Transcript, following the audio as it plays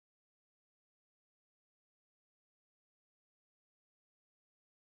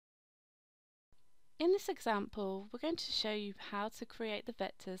In this example, we're going to show you how to create the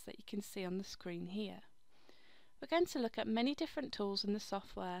vectors that you can see on the screen here. We're going to look at many different tools in the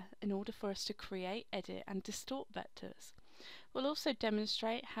software in order for us to create, edit and distort vectors. We'll also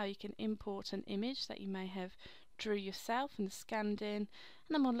demonstrate how you can import an image that you may have drew yourself and scanned in, and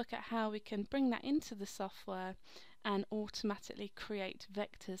then we'll look at how we can bring that into the software and automatically create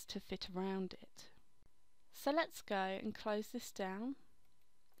vectors to fit around it. So let's go and close this down,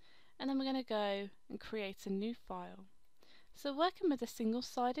 and then we're going to go and create a new file. So working with a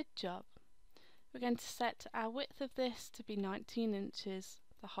single-sided job, we're going to set our width of this to be 19 inches,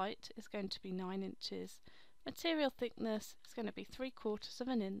 the height is going to be 9 inches, material thickness is going to be 3/4 of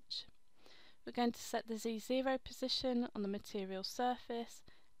an inch. We're going to set the Z0 position on the material surface,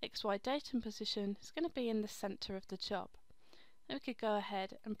 XY datum position is going to be in the centre of the job. Then we could go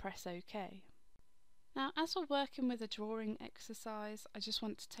ahead and press OK. Now, as we're working with a drawing exercise, I just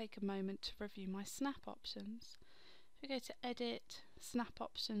want to take a moment to review my snap options. If we go to Edit, Snap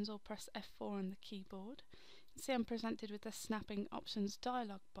Options, or press F4 on the keyboard, you can see I'm presented with the Snapping Options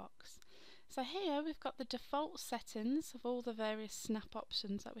dialog box. So here we've got the default settings of all the various snap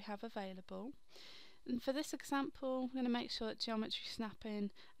options that we have available. And for this example, I'm going to make sure that geometry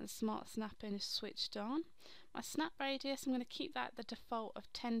snapping and smart snapping is switched on. My snap radius, I'm going to keep that at the default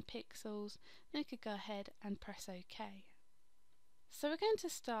of 10 pixels. Then I could go ahead and press OK. So we're going to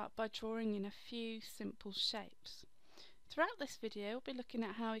start by drawing in a few simple shapes. Throughout this video, we'll be looking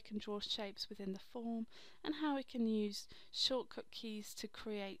at how we can draw shapes within the form and how we can use shortcut keys to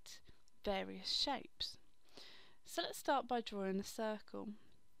create various shapes. So let's start by drawing a circle.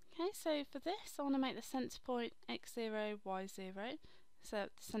 Okay, so for this I want to make the centre point x0, y0, so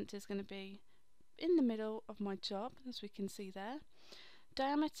the centre is going to be in the middle of my job, as we can see there.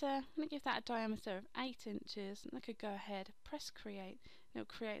 Diameter, I'm going to give that a diameter of 8 inches, and I could go ahead, press create, and it'll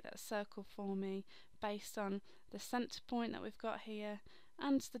create that circle for me based on the centre point that we've got here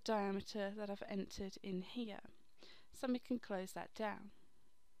and the diameter that I've entered in here. So we can close that down.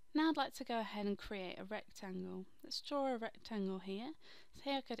 Now I'd like to go ahead and create a rectangle. Let's draw a rectangle here. So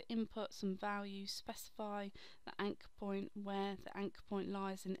here I could input some values, specify the anchor point, where the anchor point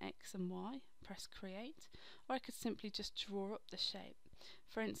lies in X and Y, press create, or I could simply just draw up the shape.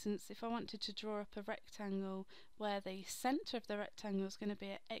 For instance, if I wanted to draw up a rectangle where the centre of the rectangle is going to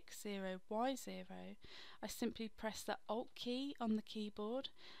be at X0, Y0, I simply press the Alt key on the keyboard,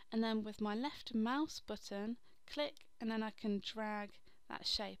 and then with my left mouse button, click, and then I can drag that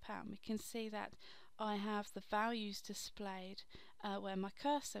shape out. We can see that I have the values displayed where my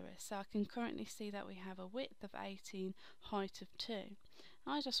cursor is. So I can currently see that we have a width of 18, height of 2.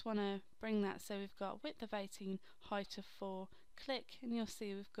 I just want to bring that so we've got width of 18, height of 4, click, and you'll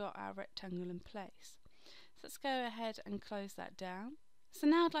see we've got our rectangle in place. So let's go ahead and close that down. So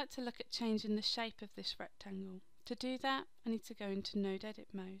now I'd like to look at changing the shape of this rectangle. To do that, I need to go into Node Edit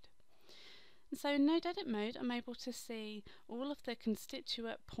mode. And so in Node Edit mode, I'm able to see all of the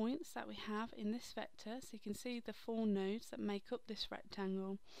constituent points that we have in this vector. So you can see the 4 nodes that make up this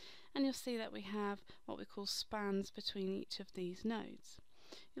rectangle, and you'll see that we have what we call spans between each of these nodes.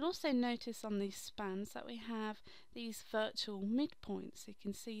 You'll also notice on these spans that we have these virtual midpoints. So you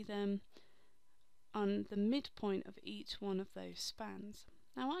can see them on the midpoint of each one of those spans.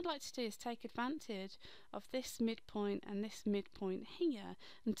 Now what I'd like to do is take advantage of this midpoint and this midpoint here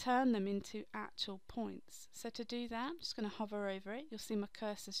and turn them into actual points. So to do that, I'm just going to hover over it. You'll see my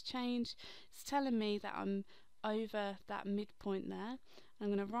cursor's changed. It's telling me that I'm over that midpoint there. I'm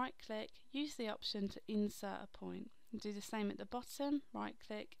going to right click, use the option to insert a point. And do the same at the bottom, right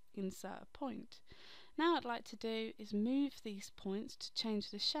click, insert a point. Now what I'd like to do is move these points to change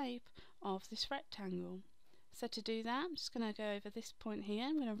the shape of this rectangle. So to do that, I'm just going to go over this point here,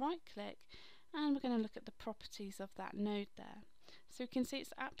 I'm going to right click, and we're going to look at the properties of that node there. So we can see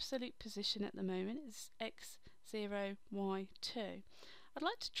its absolute position at the moment is x0, y2. I'd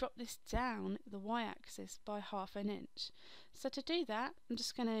like to drop this down the y-axis by ½ an inch. So to do that, I'm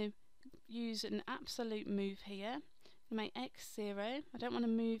just going to use an absolute move here. Make x0, I don't want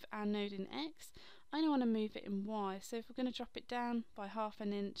to move our node in x, I only want to move it in y. So if we're going to drop it down by ½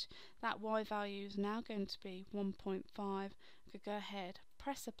 an inch, that y value is now going to be 1.5. I could go ahead,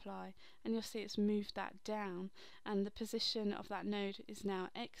 press apply, and you'll see it's moved that down, and the position of that node is now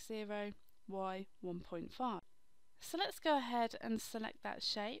x0, y 1.5. So let's go ahead and select that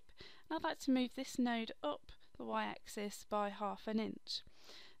shape, and I'd like to move this node up the y-axis by ½ an inch.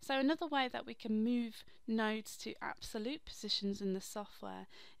 So another way that we can move nodes to absolute positions in the software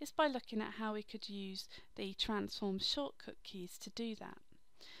is by looking at how we could use the transform shortcut keys to do that.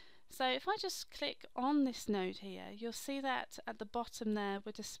 So So if I just click on this node here, you'll see that at the bottom there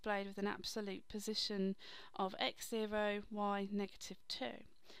we're displayed with an absolute position of x0, y, -2.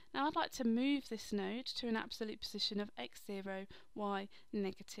 Now I'd like to move this node to an absolute position of x0, y,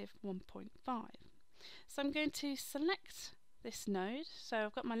 -1.5. So I'm going to select this node, so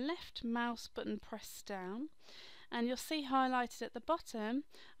I've got my left mouse button pressed down, and you'll see highlighted at the bottom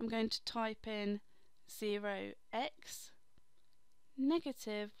I'm going to type in 0x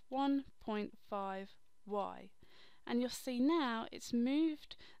 -1.5y, and you'll see now it's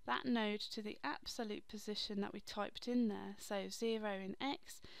moved that node to the absolute position that we typed in there, so 0 in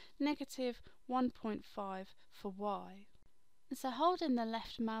x, -1.5 for y. And so holding the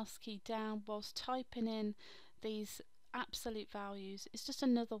left mouse key down whilst typing in these absolute values is just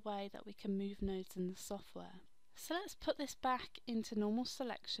another way that we can move nodes in the software. So let's put this back into normal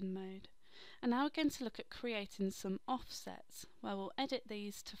selection mode. And now we're going to look at creating some offsets, where we'll edit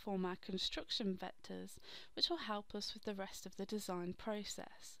these to form our construction vectors, which will help us with the rest of the design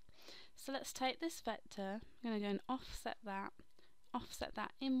process. So let's take this vector, I'm going to go and offset that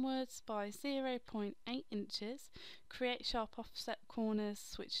inwards by 0.8 inches, create sharp offset corners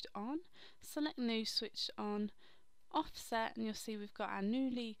switched on, select new switched on, offset, and you'll see we've got our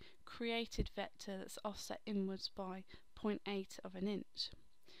newly created vector that's offset inwards by 0.8 of an inch.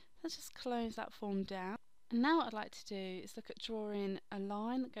 Let's just close that form down. And now what I'd like to do is look at drawing a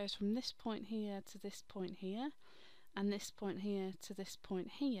line that goes from this point here to this point here, and this point here to this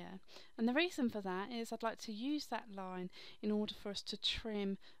point here. And the reason for that is I'd like to use that line in order for us to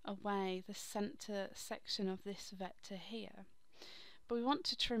trim away the centre section of this vector here. But we want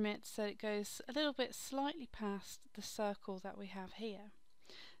to trim it so it goes a little bit slightly past the circle that we have here.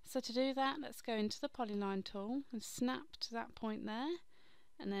 So to do that, let's go into the polyline tool and snap to that point there,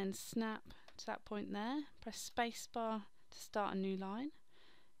 and then snap to that point there, press spacebar to start a new line,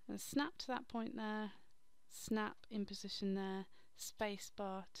 and snap to that point there, snap in position there,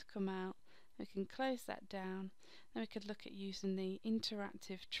 spacebar to come out. We can close that down. Then we could look at using the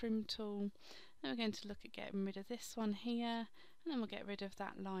interactive trim tool. Then we're going to look at getting rid of this one here, and then we'll get rid of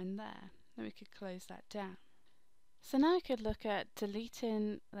that line there. Then we could close that down. So now we could look at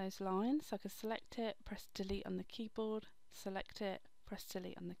deleting those lines. So I could select it, press delete on the keyboard, select it, press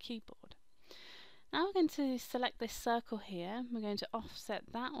delete on the keyboard. Now we're going to select this circle here, we're going to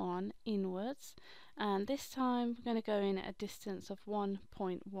offset that one inwards, and this time we're going to go in at a distance of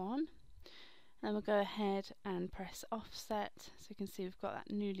 1.1. Then we'll go ahead and press offset, so you can see we've got that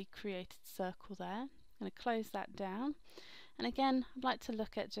newly created circle there. I'm going to close that down, and again I'd like to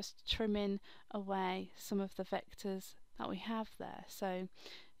look at just trimming away some of the vectors that we have there. So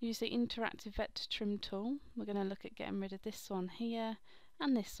use the interactive vector trim tool. We're going to look at getting rid of this one here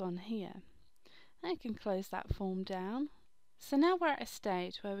and this one here. Then you can close that form down. So now we're at a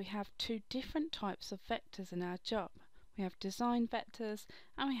stage where we have two different types of vectors in our job. We have design vectors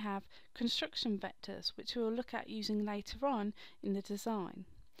and we have construction vectors, which we will look at using later on in the design.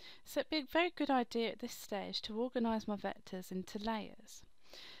 So it'd be a very good idea at this stage to organise my vectors into layers.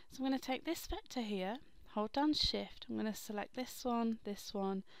 So I'm going to take this vector here, hold down shift, I'm going to select this one,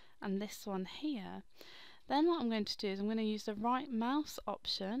 and this one here. Then what I'm going to do is I'm going to use the right mouse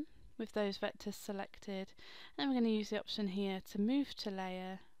option with those vectors selected, and then we're going to use the option here to move to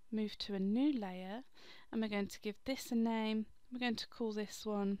layer, move to a new layer, and we're going to give this a name. We're going to call this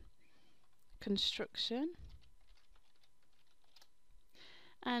one construction,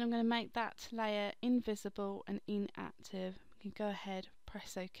 and I'm going to make that layer invisible and inactive. We can go ahead,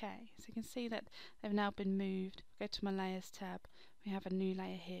 press OK. So you can see that they've now been moved. Go to my layers tab, we have a new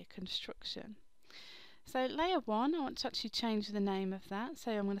layer here, construction. So layer 1, I want to actually change the name of that,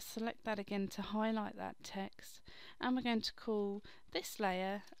 so I'm going to select that again to highlight that text, and we're going to call this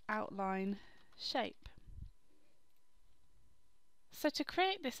layer outline shape. So to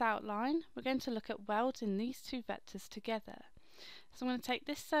create this outline, we're going to look at welding these two vectors together. So I'm going to take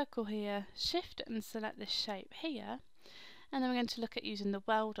this circle here, shift and select this shape here, and then we're going to look at using the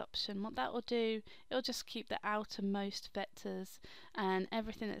weld option. What that will do, it will just keep the outermost vectors, and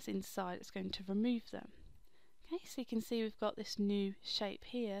everything that's inside is going to remove them. Okay, so you can see we've got this new shape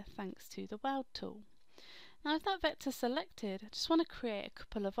here thanks to the weld tool. Now with that vector selected, I just want to create a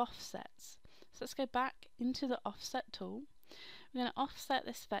couple of offsets. So let's go back into the offset tool. We're going to offset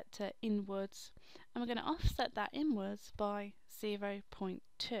this vector inwards, and we're going to offset that inwards by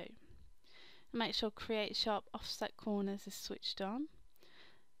 0.2. Make sure create sharp offset corners is switched on.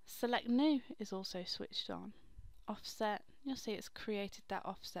 Select new is also switched on. Offset, you'll see it's created that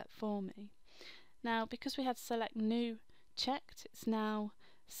offset for me. Now because we had select new checked, it's now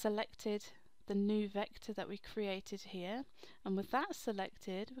selected the new vector that we created here, and with that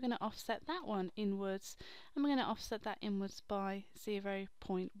selected we're going to offset that one inwards, and we're going to offset that inwards by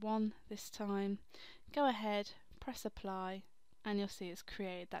 0.1 this time. Go ahead, press apply, and you'll see it's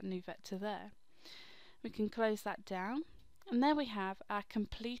created that new vector there. We can close that down, and there we have our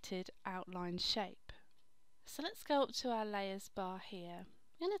completed outline shape. So let's go up to our layers bar here.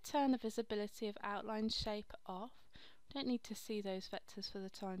 I'm going to turn the visibility of outline shape off. Don't need to see those vectors for the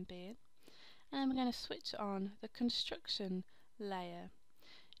time being. And then we're going to switch on the construction layer.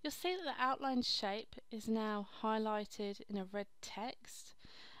 You'll see that the outline shape is now highlighted in a red text,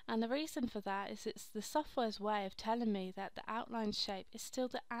 and the reason for that is it's the software's way of telling me that the outline shape is still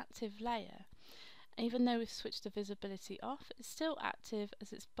the active layer. Even though we've switched the visibility off, it's still active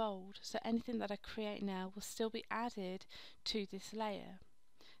as it's bold, so anything that I create now will still be added to this layer.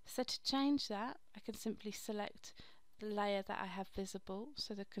 So to change that, I can simply select the layer that I have visible,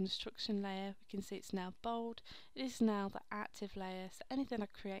 so the construction layer, we can see it's now bold. It is now the active layer, so anything I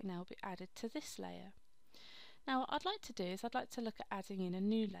create now will be added to this layer. Now what I'd like to do is I'd like to look at adding in a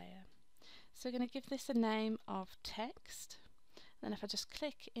new layer. So we're going to give this a name of text. Then if I just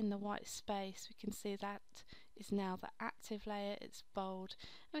click in the white space, we can see that is now the active layer, it's bold,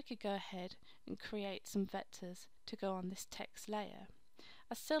 and we could go ahead and create some vectors to go on this text layer.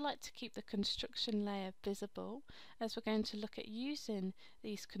 I still like to keep the construction layer visible, as we're going to look at using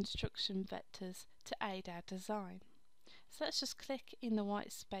these construction vectors to aid our design. So let's just click in the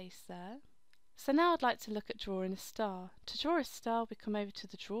white space there. So now I'd like to look at drawing a star. To draw a star, we come over to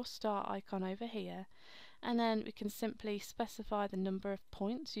the draw star icon over here, and then we can simply specify the number of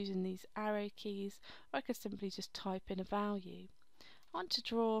points using these arrow keys, or I could simply just type in a value. I want to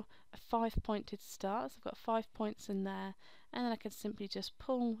draw a 5-pointed star, so I've got 5 points in there, and then I can simply just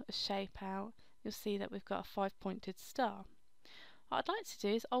pull a shape out. You'll see that we've got a 5-pointed star. What I'd like to do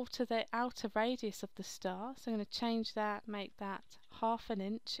is alter the outer radius of the star, so I'm going to change that, make that 1/2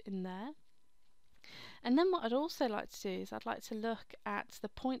 inch in there. And then what I'd also like to do is I'd like to look at the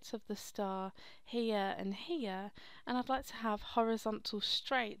points of the star here and here, and I'd like to have horizontal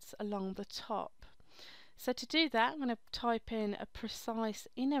straights along the top. So to do that, I'm going to type in a precise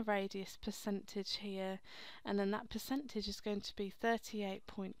inner radius percentage here, and then that percentage is going to be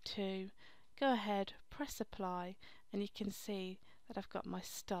 38.2. Go ahead, press apply, and you can see that I've got my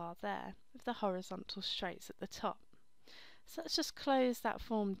star there with the horizontal straights at the top. So let's just close that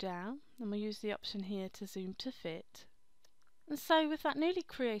form down, and we'll use the option here to zoom to fit. And so with that newly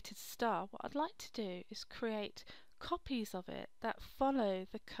created star, what I'd like to do is create copies of it that follow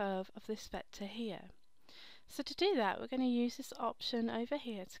the curve of this vector here. So to do that, we're going to use this option over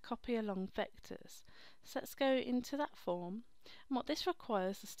here to copy along vectors. So let's go into that form, and what this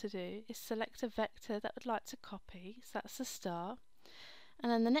requires us to do is select a vector that we'd like to copy, so that's a star.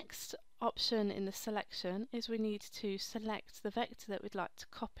 And then the next option in the selection is we need to select the vector that we'd like to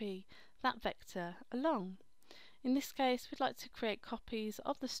copy that vector along. In this case, we'd like to create copies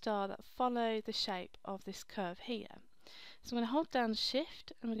of the star that follow the shape of this curve here. So I'm going to hold down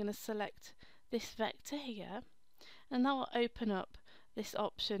Shift, and we're going to select this vector here, and that will open up this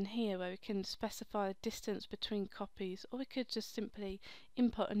option here where we can specify a distance between copies, or we could just simply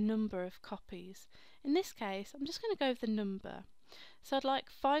input a number of copies. In this case, I'm just going to go with the number. So I'd like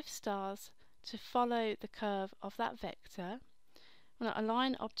 5 stars to follow the curve of that vector. I'm going to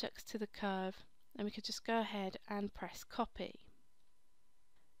align objects to the curve, and we could just go ahead and press copy.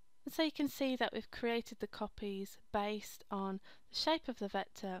 And so you can see that we've created the copies based on the shape of the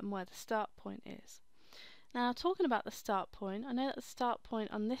vector and where the start point is. Now talking about the start point, I know that the start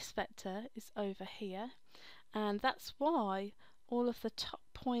point on this vector is over here, and that's why all of the top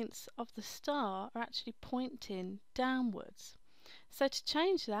points of the star are actually pointing downwards. So to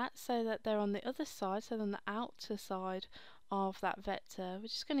change that so that they're on the other side, so on the outer side of that vector, we're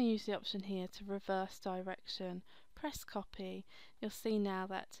just going to use the option here to reverse direction. Press copy. You'll see now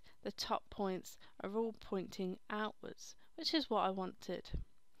that the top points are all pointing outwards, which is what I wanted.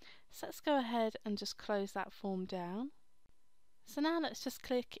 So let's go ahead and just close that form down. So now let's just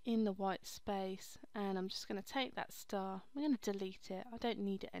click in the white space, and I'm just going to take that star, I'm going to delete it, I don't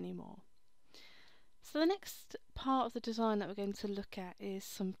need it anymore. So the next part of the design that we're going to look at is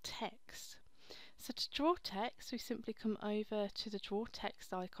some text. So to draw text, we simply come over to the draw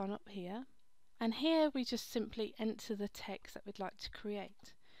text icon up here, and here we just simply enter the text that we'd like to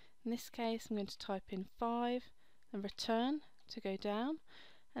create. In this case, I'm going to type in 5 and return to go down,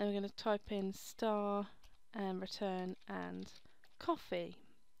 and we're going to type in star and return and coffee.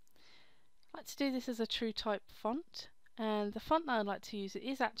 I like to do this as a true type font, and the font that I'd like to use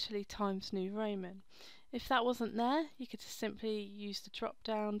is actually Times New Roman. If that wasn't there, you could just simply use the drop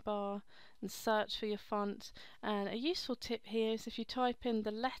down bar and search for your font. And a useful tip here is if you type in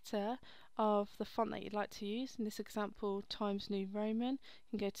the letter of the font that you'd like to use, in this example Times New Roman,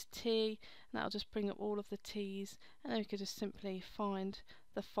 you can go to T and that'll just bring up all of the T's, and then we could just simply find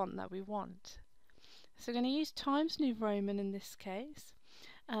the font that we want. So we're going to use Times New Roman in this case.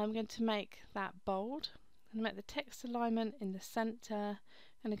 I'm going to make that bold. I'm going to make the text alignment in the center.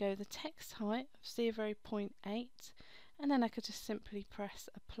 I'm going to go the text height of 0.8, and then I could just simply press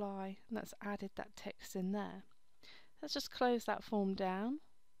apply, and that's added that text in there. Let's just close that form down.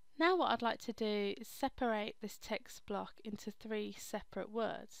 Now what I'd like to do is separate this text block into 3 separate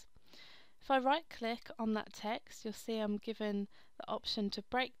words. If I right click on that text, you'll see I'm given the option to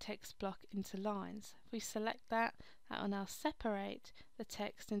break text block into lines. If we select that, that will now separate the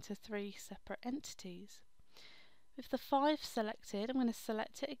text into 3 separate entities. With the 5 selected, I'm going to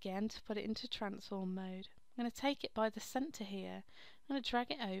select it again to put it into transform mode. I'm going to take it by the center here. I'm going to drag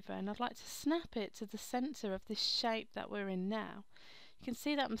it over, and I'd like to snap it to the center of this shape that we're in now. You can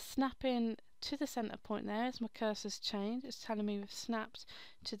see that I'm snapping to the center point there as my cursor's changed. It's telling me we've snapped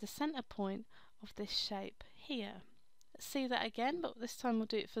to the center point of this shape here. Let's see that again, but this time we'll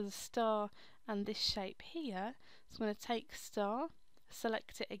do it for the star and this shape here. So I'm going to take star,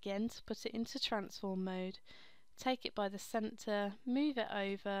 select it again to put it into transform mode, take it by the center, move it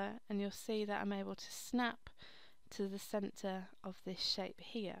over, and you'll see that I'm able to snap to the center of this shape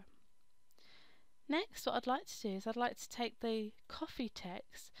here. Next, what I'd like to do is I'd like to take the coffee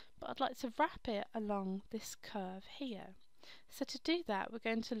text, but I'd like to wrap it along this curve here. So to do that, we're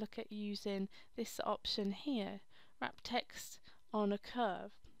going to look at using this option here, wrap text on a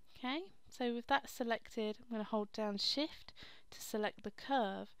curve. Okay, so with that selected, I'm going to hold down Shift to select the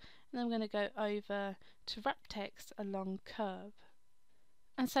curve, and then I'm going to go over to wrap text along curve.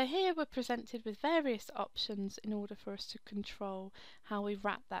 And so here we're presented with various options in order for us to control how we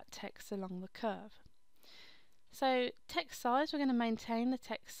wrap that text along the curve. So text size, we're going to maintain the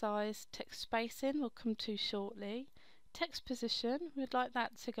text size. Text spacing we'll come to shortly. Text position, we'd like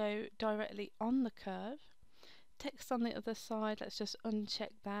that to go directly on the curve. Text on the other side, let's just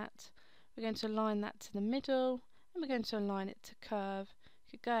uncheck that. We're going to align that to the middle, and we're going to align it to curve.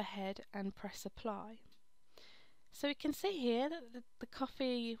 You could go ahead and press apply. So we can see here that the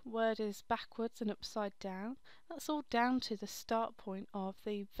coffee word is backwards and upside down. That's all down to the start point of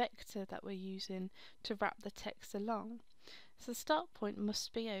the vector that we're using to wrap the text along. So the start point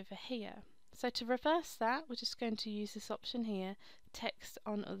must be over here. So to reverse that, we're just going to use this option here, text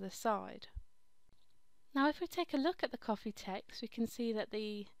on other side. Now if we take a look at the coffee text, we can see that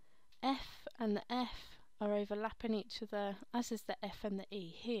the F and the F are overlapping each other, as is the F and the E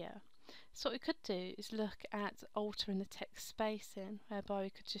here. So what we could do is look at altering the text spacing, whereby we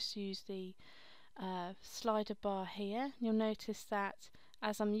could just use the slider bar here. You'll notice that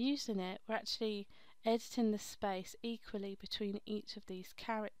as I'm using it, we're actually editing the space equally between each of these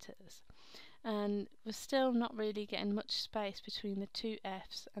characters, and we're still not really getting much space between the 2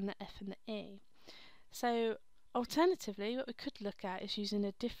 F's and the F and the E. So alternatively, what we could look at is using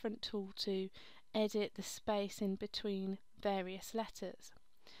a different tool to edit the space in between various letters.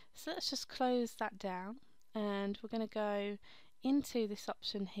 So let's just close that down, and we're going to go into this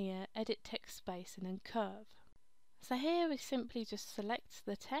option here, edit text spacing and curve. So here we simply just select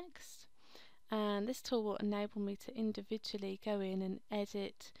the text, and this tool will enable me to individually go in and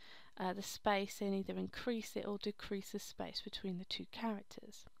edit the spacing, either increase it or decrease the space between the 2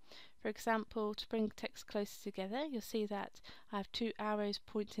 characters. For example, to bring text closer together, you'll see that I have 2 arrows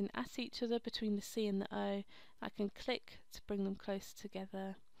pointing at each other between the C and the O. I can click to bring them closer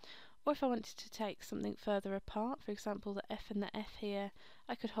together. Or if I wanted to take something further apart, for example the F and the F here,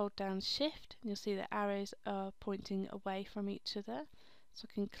 I could hold down Shift, and you'll see the arrows are pointing away from each other. So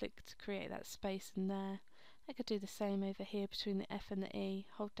I can click to create that space in there. I could do the same over here between the F and the E,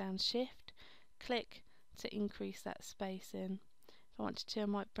 hold down Shift, click to increase that space in. If I wanted to, I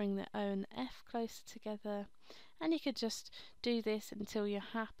might bring the O and the F closer together, and you could just do this until you're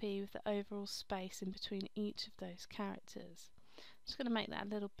happy with the overall space in between each of those characters. I'm just going to make that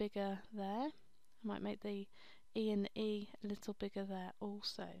a little bigger there. I might make the E and the E a little bigger there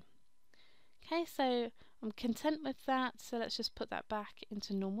also. Okay, so I'm content with that, so let's just put that back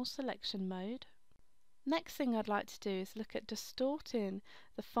into normal selection mode. Next thing I'd like to do is look at distorting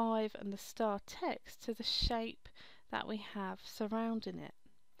the 5 and the star text to the shape that we have surrounding it.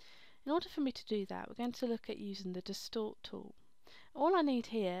 In order for me to do that, we're going to look at using the distort tool. All I need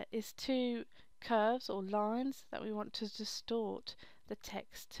here is 2 curves or lines that we want to distort the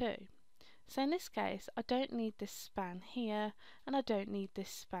text to. So in this case, I don't need this span here, and I don't need this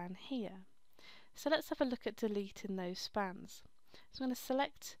span here. So let's have a look at deleting those spans. So I'm going to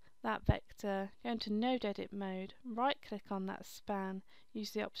select that vector, go into node edit mode, right click on that span,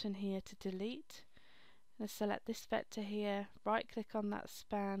 use the option here to delete. I'm going to select this vector here, right click on that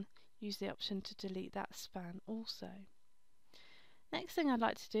span, use the option to delete that span also. Next thing I'd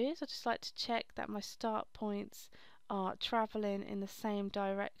like to do is I'd just like to check that my start points are travelling in the same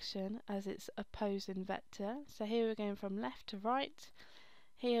direction as its opposing vector. So here we're going from left to right,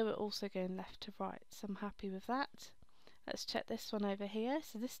 here we're also going left to right, so I'm happy with that. Let's check this one over here.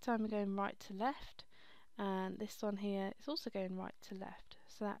 So this time we're going right to left, and this one here is also going right to left,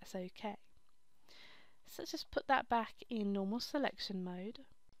 so that's okay. So let's just put that back in normal selection mode.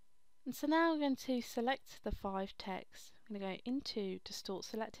 And so now we're going to select the 5 texts. I'm going to go into distort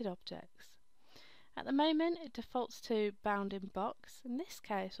selected objects. At the moment it defaults to bounding box. In this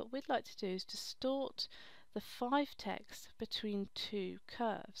case what we'd like to do is distort the 5 texts between 2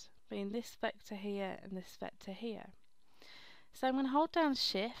 curves, being this vector here and this vector here. So I'm going to hold down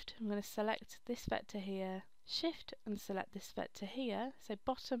shift, I'm going to select this vector here, shift and select this vector here, so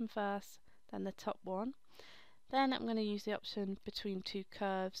bottom first then the top one. Then I'm going to use the option between 2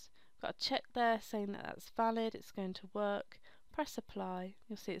 curves. Got a check there saying that that's valid, it's going to work. Press apply,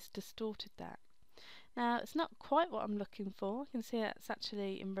 you'll see it's distorted that. Now it's not quite what I'm looking for, you can see it's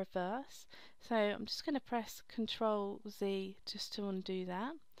actually in reverse, so I'm just going to press Ctrl Z just to undo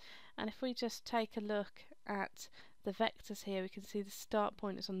that. And if we just take a look at the vectors here, we can see the start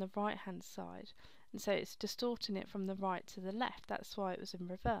point is on the right hand side, and so it's distorting it from the right to the left, that's why it was in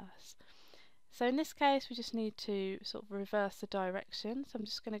reverse. So in this case we just need to sort of reverse the direction, so I'm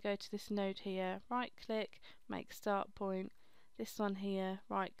just going to go to this node here, right click, make start point, this one here,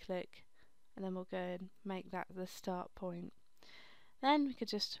 right click, and then we'll go and make that the start point. Then we could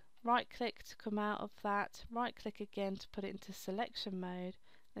just right click to come out of that, right click again to put it into selection mode,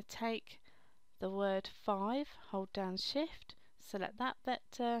 and take the word 5, hold down shift, select that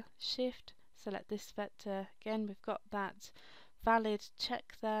vector, shift, select this vector, again we've got that valid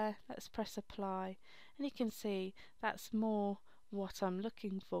check there, let's press apply, and you can see that's more what I'm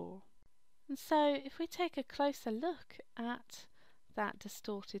looking for. And so if we take a closer look at that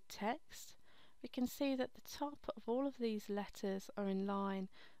distorted text, we can see that the top of all of these letters are in line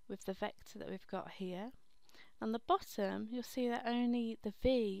with the vector that we've got here. On the bottom you'll see that only the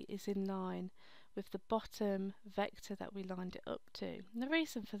V is in line with the bottom vector that we lined it up to. And the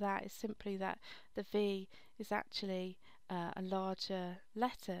reason for that is simply that the V is actually a larger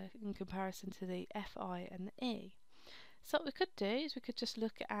letter in comparison to the Fi and the E. So what we could do is we could just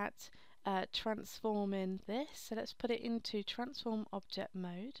look at transforming this. So let's put it into transform object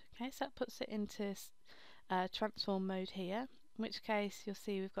mode. Okay, so that puts it into transform mode here, in which case you'll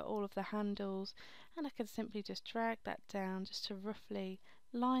see we've got all of the handles, and I can simply just drag that down just to roughly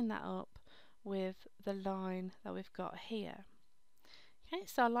line that up with the line that we've got here. Okay,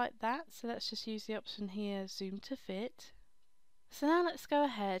 so I like that, so let's just use the option here, zoom to fit. So now let's go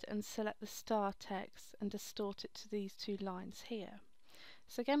ahead and select the star text and distort it to these 2 lines here.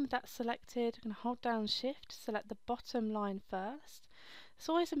 So again with that selected, I'm going to hold down shift, select the bottom line first. It's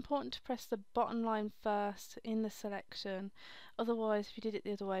always important to press the bottom line first in the selection, otherwise if you did it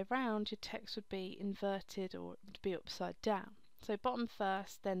the other way around your text would be inverted or it would be upside down. So bottom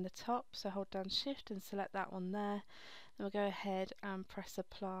first, then the top, so hold down shift and select that one there. Then we'll go ahead and press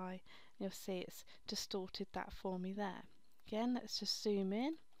apply, and you'll see it's distorted that for me there. Again, let's just zoom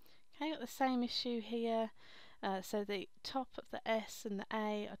in. Okay, got the same issue here, so the top of the S and the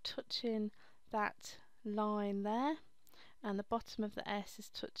A are touching that line there, and the bottom of the S is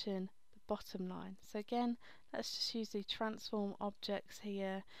touching the bottom line. So again, let's just use the transform objects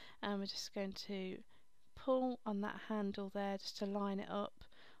here, and we're just going to pull on that handle there just to line it up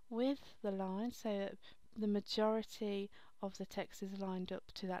with the line so that the majority of the text is lined up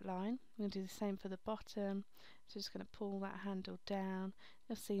to that line. I'm going to do the same for the bottom, so just going to pull that handle down.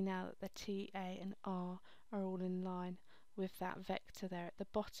 You'll see now that the T, A and R are all in line with that vector there at the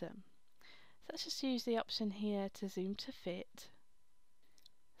bottom. So let's just use the option here to zoom to fit.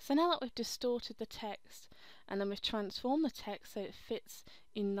 So now that we've distorted the text and then we've transformed the text so it fits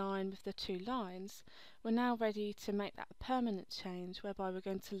in line with the 2 lines, we're now ready to make that a permanent change, whereby we're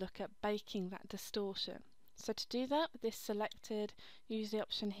going to look at baking that distortion. So to do that, with this selected, use the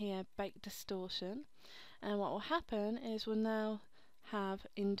option here, bake distortion, and what will happen is we'll now have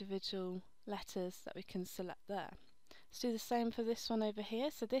individual letters that we can select there. Let's do the same for this one over here.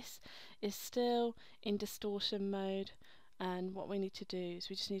 So this is still in distortion mode, and what we need to do is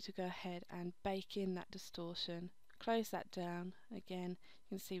we just need to go ahead and bake in that distortion, close that down. Again,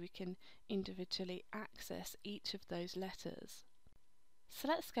 you can see we can individually access each of those letters. So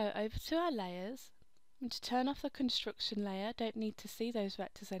let's go over to our layers, and to turn off the construction layer, don't need to see those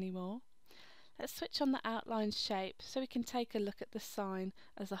vectors anymore. Let's switch on the outline shape so we can take a look at the sign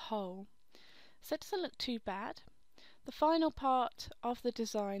as a whole. So it doesn't look too bad. The final part of the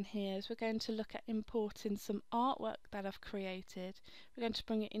design here is we're going to look at importing some artwork that I've created. We're going to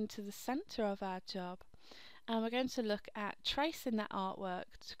bring it into the centre of our job, and we're going to look at tracing that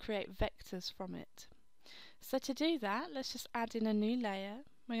artwork to create vectors from it. So to do that, let's just add in a new layer.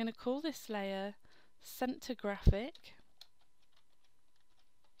 We're going to call this layer Center Graphic.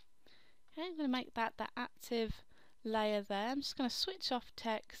 Okay, I'm going to make that the active layer there. I'm just going to switch off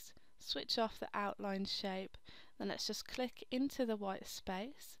text, switch off the outline shape, then let's just click into the white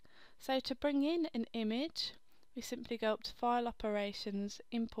space. So to bring in an image, we simply go up to File Operations,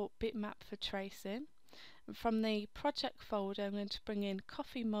 Import Bitmap for tracing. And from the project folder, I'm going to bring in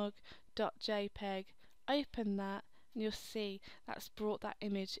coffeemug.jpg, open that, and you'll see that's brought that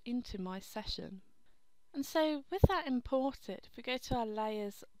image into my session. And so with that imported, if we go to our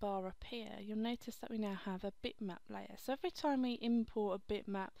layers bar up here, you'll notice that we now have a bitmap layer. So every time we import a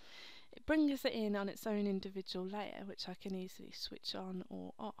bitmap, it brings it in on its own individual layer, which I can easily switch on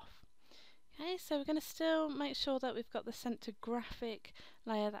or off. Okay, so we're going to still make sure that we've got the center graphic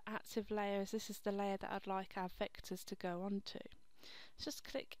layer, the active layer, as this is the layer that I'd like our vectors to go onto. Let's just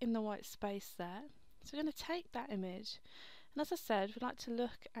click in the white space there. So we're going to take that image, and as I said, we'd like to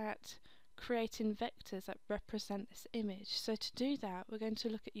look at creating vectors that represent this image. So to do that, we're going to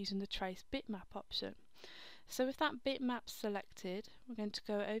look at using the trace bitmap option. So with that bitmap selected, we're going to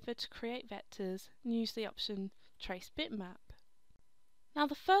go over to create vectors and use the option trace bitmap. Now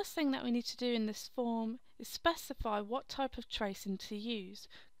the first thing that we need to do in this form is specify what type of tracing to use,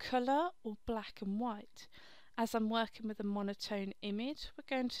 colour or black and white. As I'm working with a monotone image,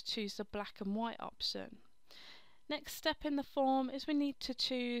 we're going to choose the black and white option. Next step in the form is we need to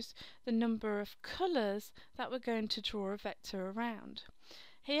choose the number of colours that we're going to draw a vector around.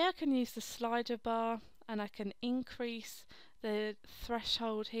 Here I can use the slider bar and I can increase the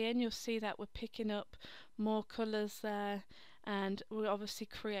threshold here, and you'll see that we're picking up more colours there, and we're obviously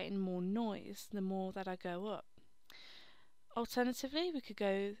creating more noise the more that I go up. Alternatively, we could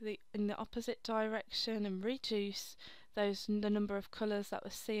go in the opposite direction and reduce the number of colours that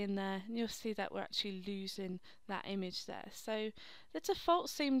we're seeing there, and you'll see that we're actually losing that image there. So the default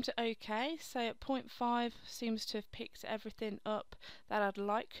seemed okay, so at 0.5 seems to have picked everything up that I'd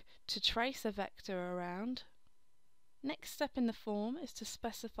like to trace a vector around. Next step in the form is to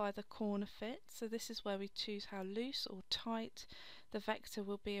specify the corner fit, so this is where we choose how loose or tight the vector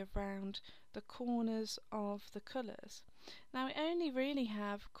will be around the corners of the colours. Now we only really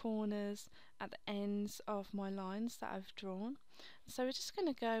have corners at the ends of my lines that I've drawn, so we're just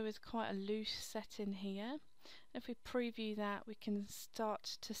going to go with quite a loose setting here. If we preview that, we can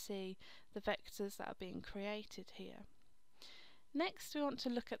start to see the vectors that are being created here. Next we want to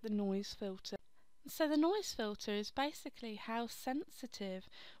look at the noise filter. So the noise filter is basically how sensitive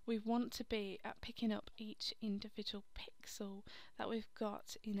we want to be at picking up each individual pixel that we've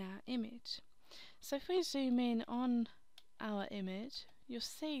got in our image. So if we zoom in on our image, you'll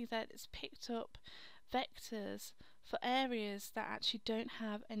see that it's picked up vectors for areas that actually don't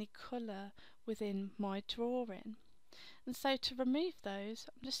have any colour within my drawing. And so to remove those,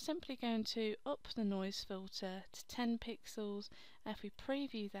 I'm just simply going to up the noise filter to 10 pixels, and if we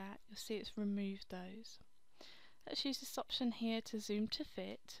preview that, you'll see it's removed those. Let's use this option here to zoom to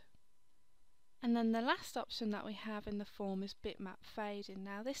fit. And then the last option that we have in the form is bitmap fading.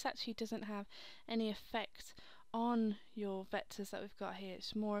 Now this actually doesn't have any effect on your vectors that we've got here,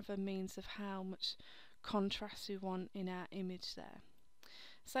 it's more of a means of how much contrast we want in our image there.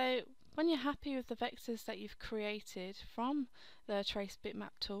 So when you're happy with the vectors that you've created from the Trace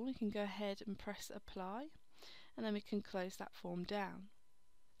Bitmap tool, you can go ahead and press apply, and then we can close that form down.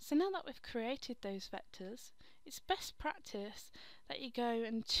 So now that we've created those vectors, it's best practice that you go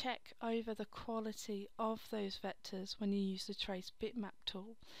and check over the quality of those vectors when you use the Trace Bitmap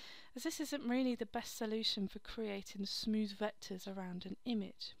tool, as this isn't really the best solution for creating smooth vectors around an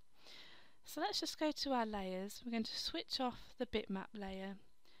image. So let's just go to our layers. We're going to switch off the bitmap layer,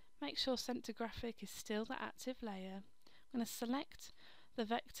 make sure center graphic is still the active layer. I'm going to select the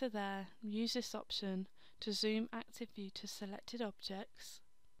vector there, use this option to zoom active view to selected objects,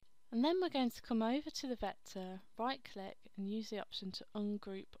 and then we're going to come over to the vector, right click and use the option to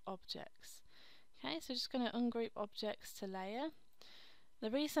ungroup objects. Okay, so just going to ungroup objects to layer.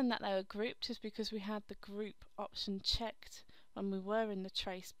 The reason that they were grouped is because we had the group option checked when we were in the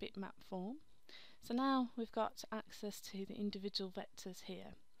trace bitmap form. So now we've got access to the individual vectors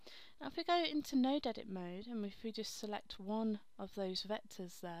here. Now if we go into node edit mode and if we just select one of those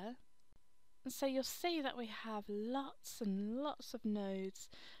vectors there, and so you'll see that we have lots and lots of nodes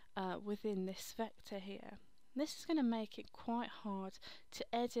within this vector here. And this is going to make it quite hard to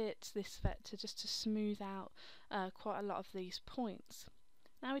edit this vector just to smooth out quite a lot of these points.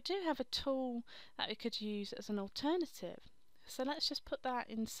 Now we do have a tool that we could use as an alternative, so let's just put that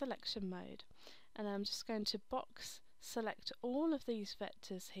in selection mode, and I'm just going to box select all of these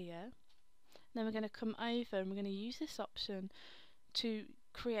vectors here. Then we're going to come over and we're going to use this option to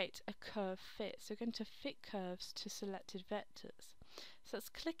create a curve fit. So we're going to fit curves to selected vectors. So let's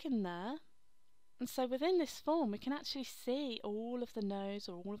click in there, and so within this form we can actually see all of the nodes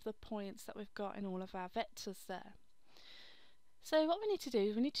or all of the points that we've got in all of our vectors there. So what we need to do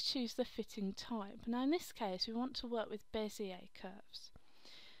is we need to choose the fitting type. Now in this case we want to work with Bezier curves.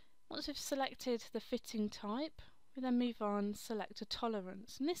 Once we've selected the fitting type, we then move on, select a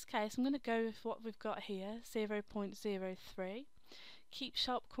tolerance. In this case I'm going to go with what we've got here, 0.03. Keep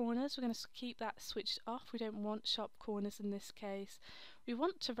sharp corners, we're going to keep that switched off. We don't want sharp corners in this case. We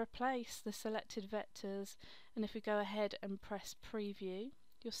want to replace the selected vectors, and if we go ahead and press preview,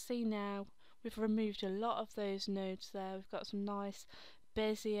 you'll see now we've removed a lot of those nodes there. We've got some nice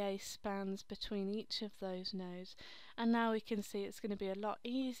Bezier spans between each of those nodes, and now we can see it's going to be a lot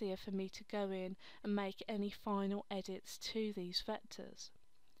easier for me to go in and make any final edits to these vectors.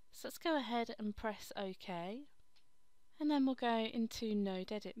 So let's go ahead and press OK, and then we'll go into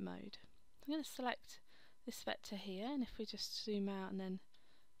node edit mode. I'm going to select this vector here, and if we just zoom out and then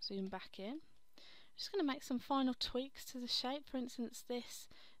zoom back in, I'm just going to make some final tweaks to the shape. For instance, this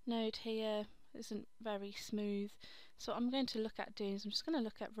node here isn't very smooth, so what I'm going to look at doing is I'm just going to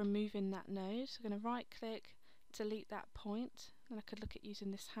look at removing that node. So I'm going to right click, delete that point, and I could look at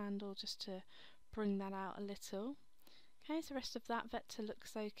using this handle just to bring that out a little. Okay, so the rest of that vector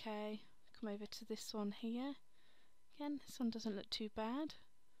looks okay. Come over to this one here. Again, this one doesn't look too bad,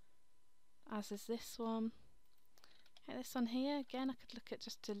 as is this one. Okay, this one here, again I could look at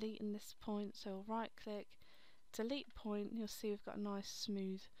just deleting this point, so I'll right click, delete point, you'll see we've got a nice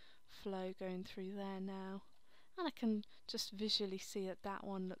smooth flow going through there now, and I can just visually see that that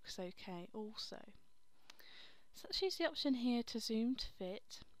one looks okay also. So let's use the option here to zoom to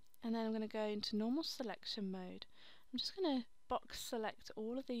fit, and then I'm going to go into normal selection mode. I'm just going to box select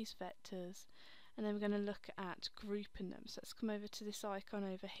all of these vectors, and then we're going to look at grouping them. So let's come over to this icon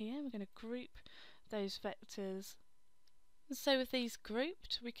over here, we're going to group those vectors. And so with these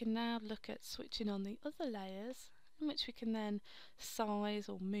grouped, we can now look at switching on the other layers, in which we can then size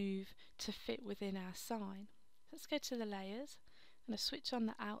or move to fit within our sign. Let's go to the layers, I'm going to switch on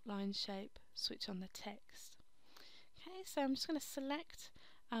the outline shape, switch on the text. Okay, so I'm just going to select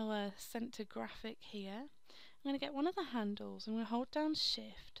our center graphic here. I'm going to get one of the handles, I'm going to hold down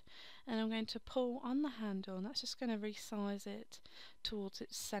shift, and I'm going to pull on the handle, and that's just going to resize it towards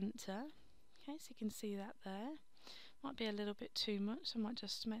its center. Okay, so you can see that there. Might be a little bit too much, so I might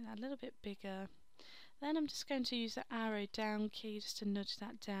just make that a little bit bigger. Then I'm just going to use the arrow down key just to nudge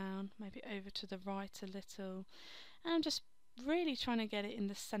that down, maybe over to the right a little, and I'm just really trying to get it in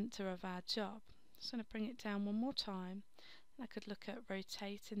the center of our job. Just going to bring it down one more time. I could look at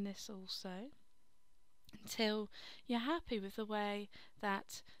rotating this also until you're happy with the way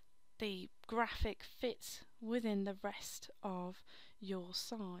that the graphic fits within the rest of your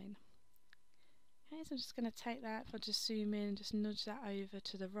sign. Okay, so I'm just going to take that, if I just zoom in and just nudge that over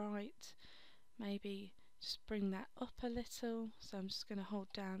to the right, maybe just bring that up a little, so I'm just going to hold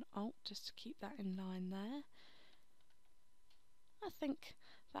down Alt just to keep that in line there. I think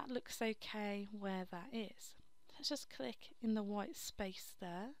that looks okay where that is. Let's just click in the white space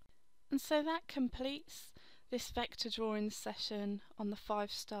there. And so that completes this vector drawing session on the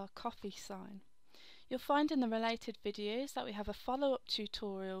 5-star coffee sign. You'll find in the related videos that we have a follow-up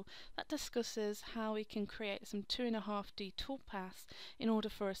tutorial that discusses how we can create some 2.5D toolpaths in order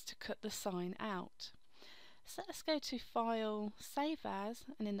for us to cut the sign out. So let's go to File, Save As,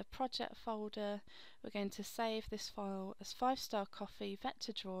 and in the Project folder we're going to save this file as 5-star coffee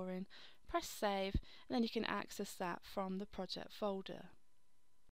vector drawing, press save, and then you can access that from the project folder.